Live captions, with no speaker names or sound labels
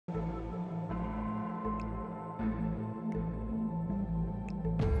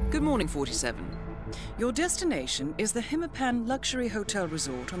Good morning, 47. Your destination is the Hitman Luxury Hotel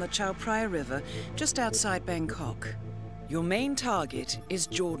Resort on the Chao Phraya River, just outside Bangkok. Your main target is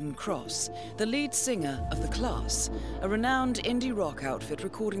Jordan Cross, the lead singer of The Class, a renowned indie rock outfit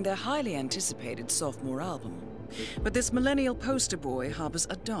recording their highly anticipated sophomore album. But this millennial poster boy harbors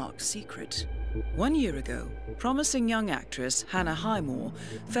a dark secret. 1 year ago, promising young actress Hannah Highmore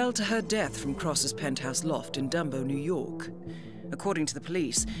fell to her death from Cross's penthouse loft in Dumbo, New York. According to the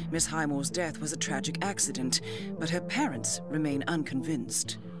police, Miss Highmore's death was a tragic accident, but her parents remain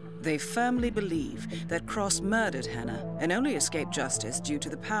unconvinced. They firmly believe that Cross murdered Hannah and only escaped justice due to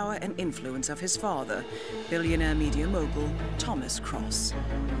the power and influence of his father, billionaire media mogul Thomas Cross.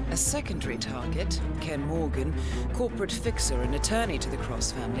 A secondary target, Ken Morgan, corporate fixer and attorney to the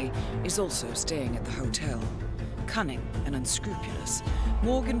Cross family, is also staying at the hotel. Cunning and unscrupulous,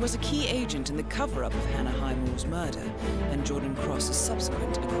 Morgan was a key agent in the cover-up of Hannah Highmore's murder and Jordan Cross's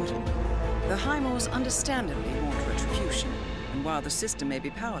subsequent acquittal. The Highmores understandably want retribution, and while the system may be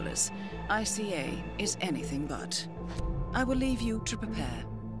powerless, ICA is anything but. I will leave you to prepare.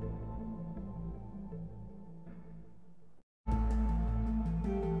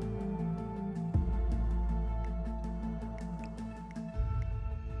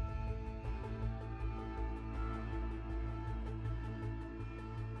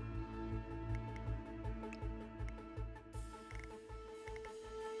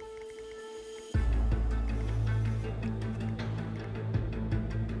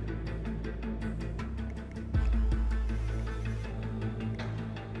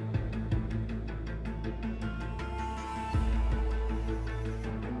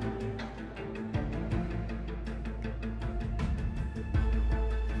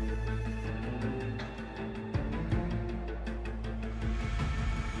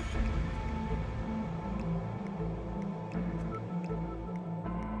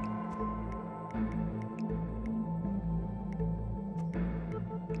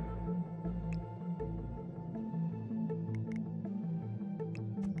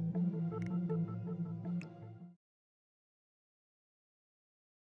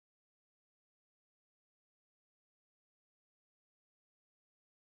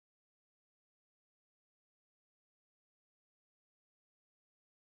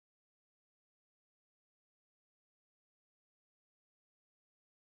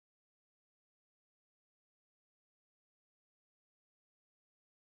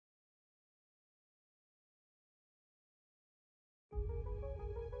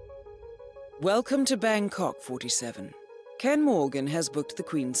 Welcome to Bangkok, 47. Ken Morgan has booked the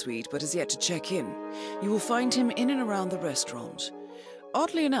Queen Suite but has yet to check in. You will find him in and around the restaurant.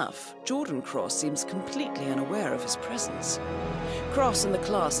 Oddly enough, Jordan Cross seems completely unaware of his presence. Cross and The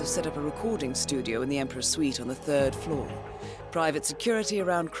Class have set up a recording studio in the Emperor's Suite on the 3rd floor. Private security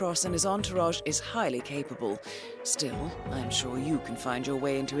around Cross and his entourage is highly capable. Still, I'm sure you can find your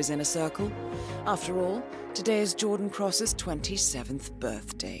way into his inner circle. After all, today is Jordan Cross's 27th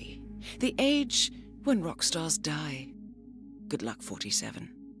birthday. The age when rock stars die. Good luck,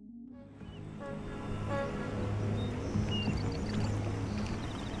 47.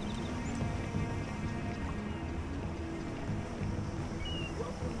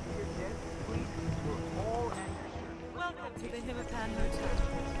 Welcome to the Hitman Hotel.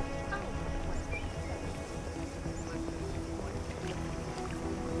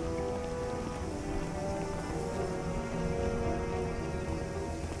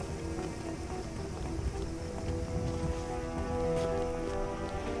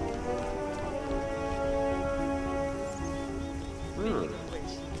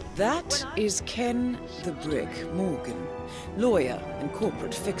 That is Ken the Brick Morgan, lawyer and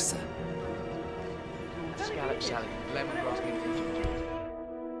corporate fixer. Scallop salad, lemongrass infused.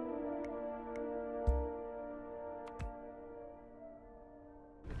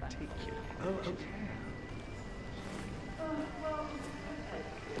 Take you. Oh, okay.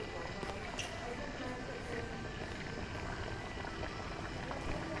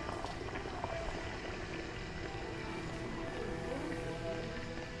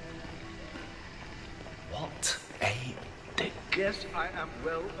 What a dick. Yes, I am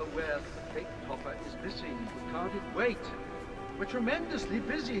well aware the fake topper is missing. We can't wait. We're tremendously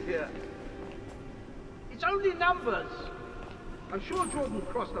busy here. It's only numbers. I'm sure Jordan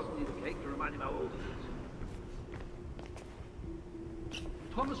Cross doesn't need a cake to remind him how old he is.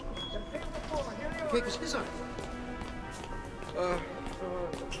 Thomas Cross. Cake is his own.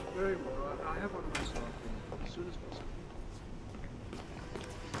 Very well. I have one myself as soon as possible.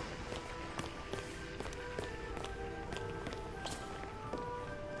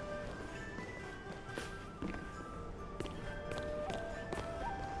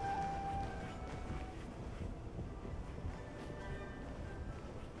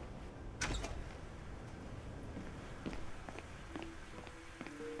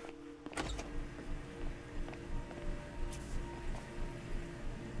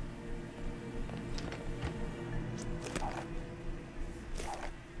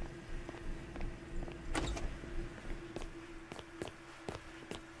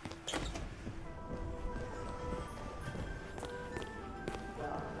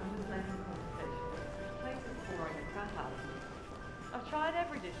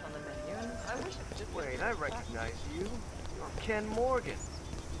 Ken Morgan.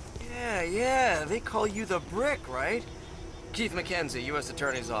 Yeah, they call you the Brick, right? Keith McKenzie, U.S.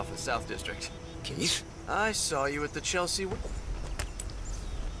 Attorney's Office, South District. Keith? I saw you at the Chelsea... Look,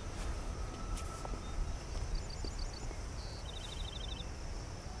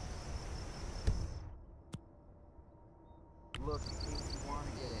 in case you want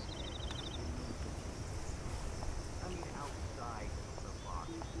to get in. I mean, outside the box.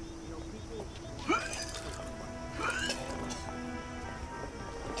 You know, people...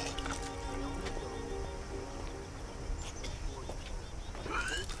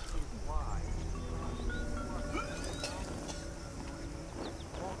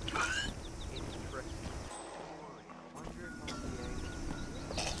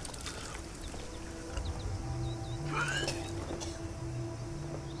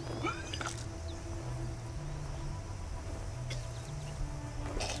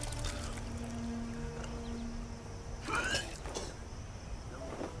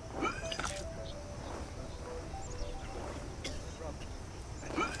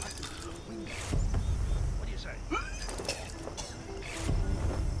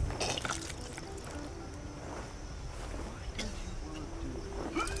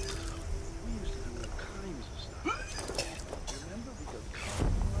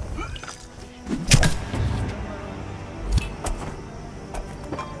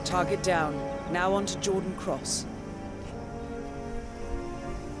 Target down. Now on to Jordan Cross.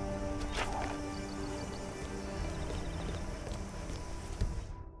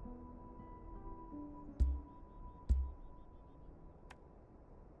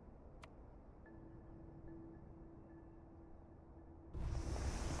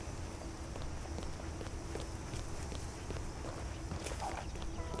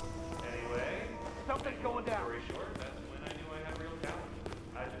 Anyway, Something's going down. story short, that's when I knew I had real talent.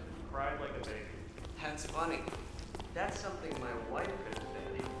 I just cried like a baby. That's funny. That's something my wife could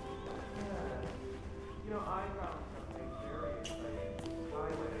say. You know, I found something very exciting.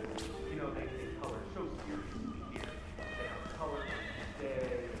 Thailand, you know, they take color so seriously here. They have color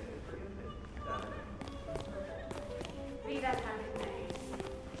day, and forget it, Saturday. Be that as it may.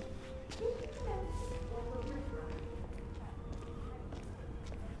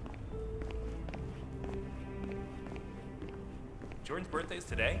 Jordan's birthday's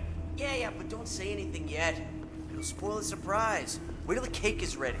today? Yeah, but don't say anything yet. It'll spoil the surprise. Wait till the cake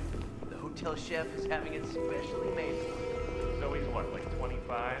is ready. The hotel chef is having it specially made for him. So he's what, like 25?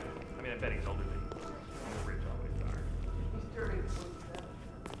 I mean, I bet he's older than you. The rich always are. He's turning 27.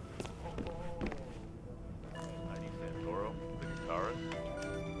 Heidi Santoro, the guitarist.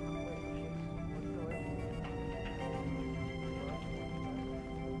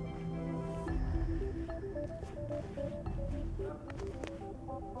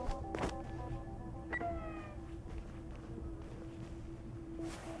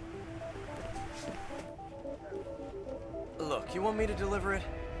 Look, you want me to deliver it?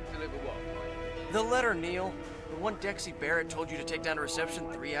 Deliver what? The letter, Neil. The one Dexy Barrett told you to take down to reception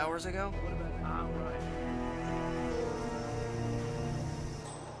 3 hours ago? Ah, right.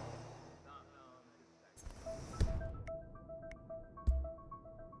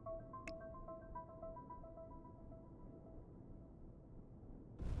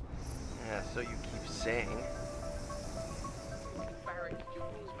 Yeah, so you keep saying. Barrett,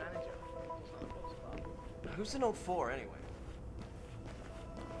 Jordan's manager. Who's in 04 anyway?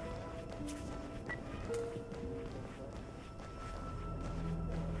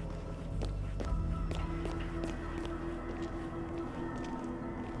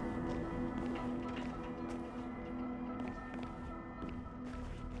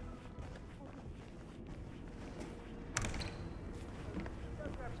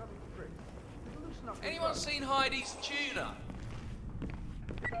 Anyone seen Heidi's tuner?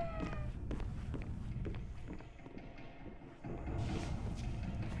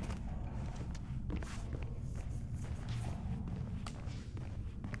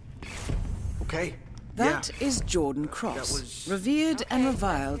 Okay. That is Jordan Cross, was- revered and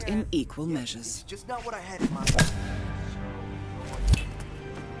reviled in equal measures. Just not what I had in mind.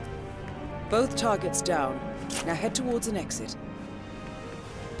 Both targets down. Now head towards an exit.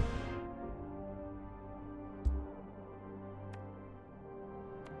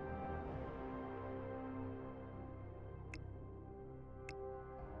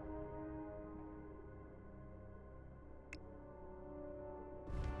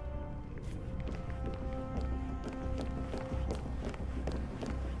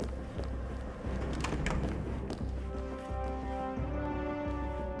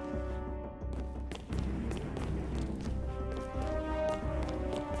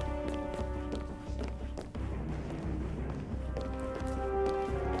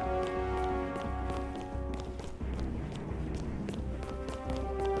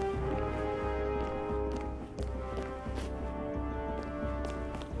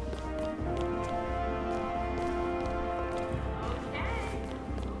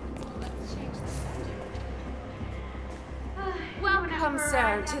 Welcome,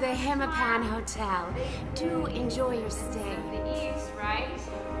 sir, to the Hitman Hotel. Do enjoy your stay. The east, right?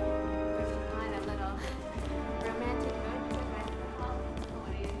 Would you find a little romantic road trip at the house?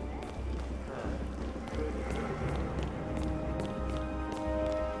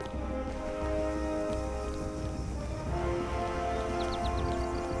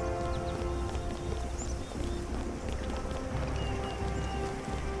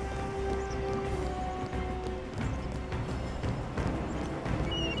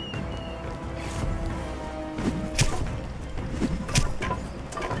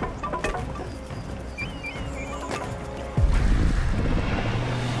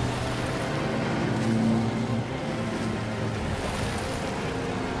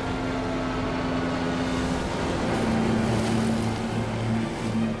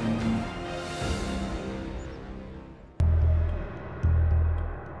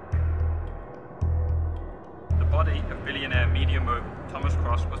 What do you Billionaire media mogul Thomas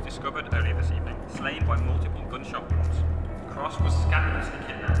Cross was discovered earlier this evening, slain by multiple gunshot wounds. Cross was scandalously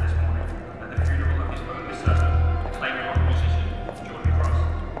kidnapped this morning at the funeral of his only son, claiming of musician Jordan Cross.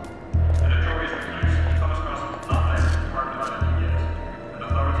 A notorious recluse, Thomas Cross has not left Park Island in years, and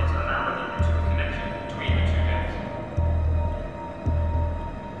authorities are now looking into a connection between the two gangs.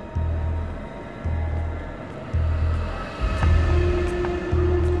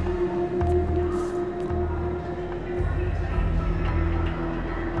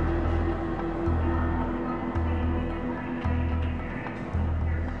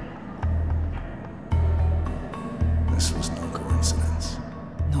 This was no coincidence.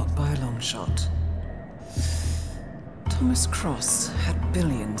 Not by a long shot. Thomas Cross had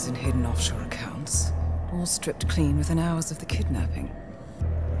billions in hidden offshore accounts, all stripped clean within hours of the kidnapping.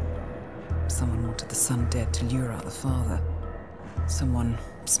 Someone wanted the son dead to lure out the father. Someone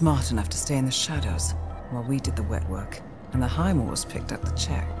smart enough to stay in the shadows while we did the wet work, and the Highmores picked up the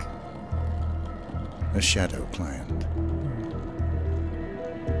check. A shadow client.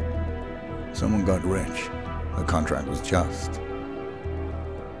 Someone got rich. The contract was just.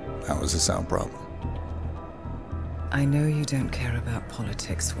 That was a sound problem. I know you don't care about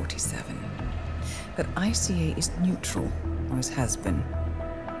politics, 47. But ICA is neutral, always has been.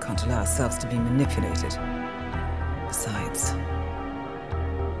 Can't allow ourselves to be manipulated. Besides...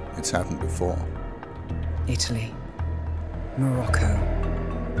 It's happened before. Italy, Morocco,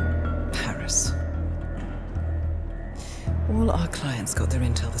 Paris. All our clients got their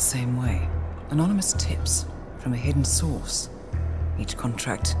intel the same way. Anonymous tips from a hidden source. Each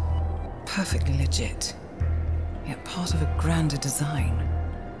contract perfectly legit, yet part of a grander design.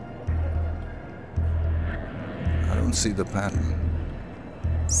 I don't see the pattern.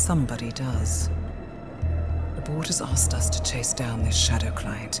 Somebody does. The board has asked us to chase down this shadow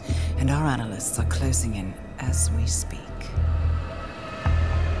client, and our analysts are closing in as we speak.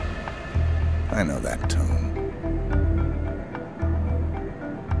 I know that tone.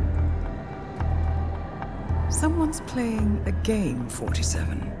 Someone's playing a game,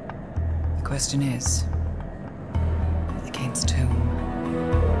 47. The question is, the game's tone.